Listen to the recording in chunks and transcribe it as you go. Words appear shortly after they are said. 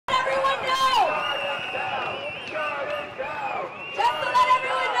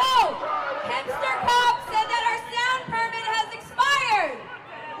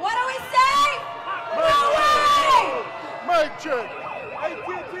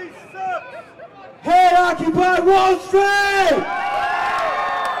Occupy Wall Street!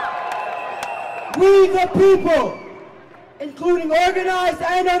 We the people, including organized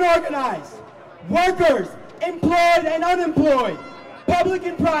and unorganized, workers, employed and unemployed, public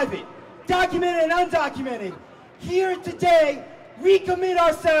and private, documented and undocumented, here today recommit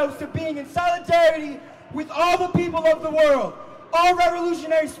ourselves to being in solidarity with all the people of the world. Our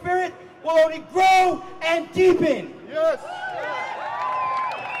revolutionary spirit will only grow and deepen. Yes.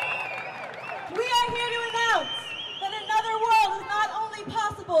 We are here to announce that another world is not only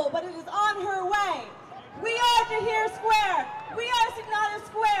possible, but it is on her way. We are Tahrir Square. We are Signata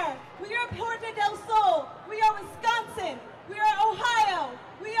Square. We are Puerto del Sol. We are Wisconsin. We are Ohio.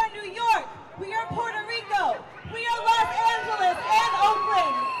 We are New York. We are Puerto Rico. We are Los Angeles and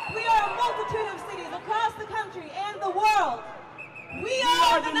Oakland. We are a multitude of cities across the country and the world. We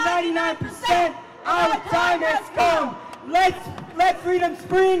are the 99%. Our time has come. Let freedom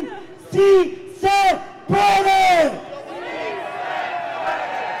spring. See, say, burn.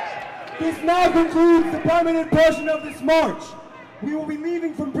 This now concludes the permanent portion of this march. We will be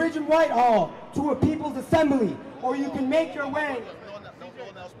leaving from Bridge and Whitehall to a People's Assembly, or you can make your way.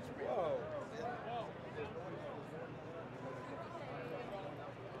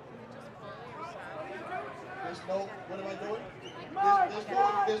 What am I doing?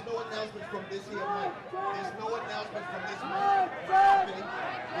 There's no announcement from this here mic. There's no announcement from this mic. Okay?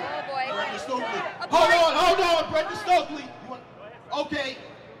 Oh boy. Brenda Stokely. Hold on, Brenda Stokely. Okay.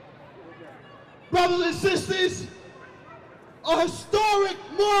 Brothers and sisters, a historic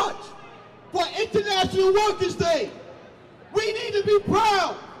march for International Workers' Day. We need to be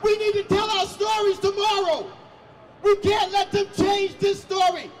proud. We need to tell our stories tomorrow. We can't let them change this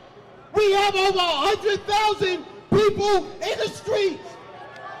story. We have over 100,000 people in the streets.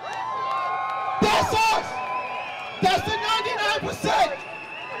 That's us. That's the 99%.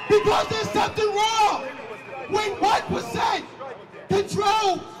 Because there's something wrong when 1%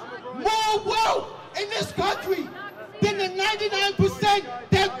 controls more wealth in this country than the 99%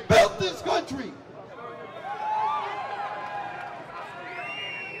 that built this country.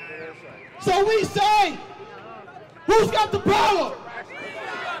 So we say, who's got the power?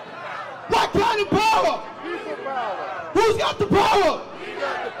 What kind of power? Who's got the power?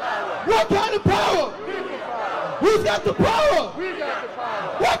 What kind of power? Who's got the power?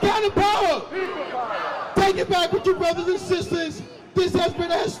 What kind of power? Take it back with you, brothers and sisters. This has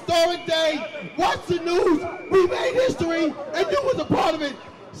been a historic day. Watch the news. We made history, and you was a part of it.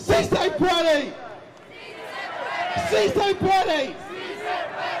 Si se puede. Si se puede.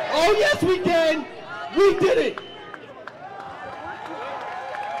 Oh, yes, we can. We did it.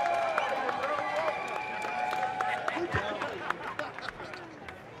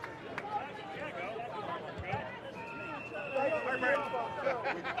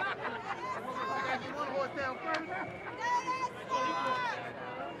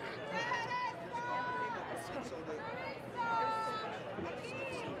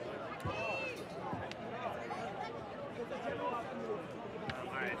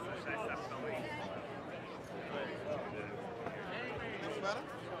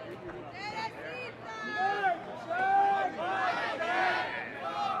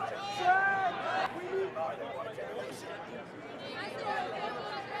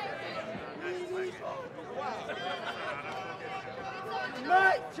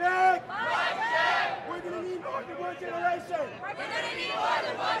 Mic check! We're gonna need more than one generation! We're gonna need more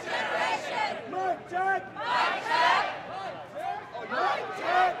than one generation. Mic check! Mic check. Mic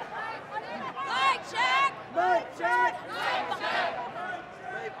check! Mic check. Mic check! Mic check.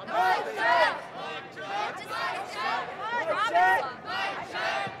 Mic check! Robinson. Mic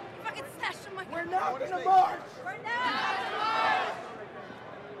check. You fucking snatched him. We're not gonna march! We're not.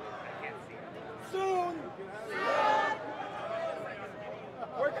 Soon!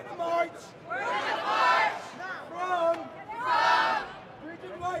 We're gonna march! We're gonna march From from Bridge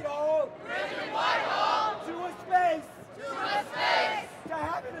and Whitehall Bridge and Whitehall to a space to a space to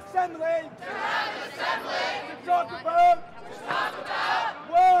have an assembly to have an assembly to talk about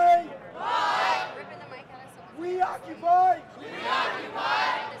why we occupy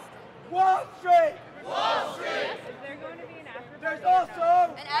Wall Street. Wall Street. There's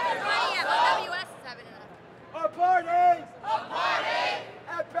also And after money, yeah, WS is having enough. a party A party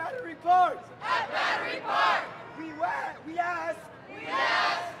at Battery Park. at Battery Park. We ask We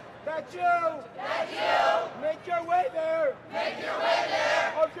ask that you make your way there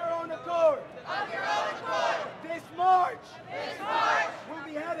of your own accord. of your own accord. This march This march will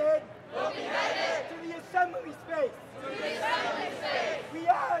be headed to the assembly space. We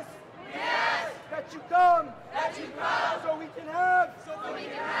ask that you come so we can have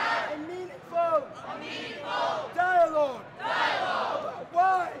a meaningful dialogue about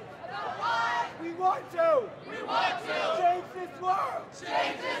why we want to change this world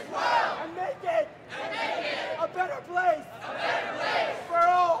and make it a better place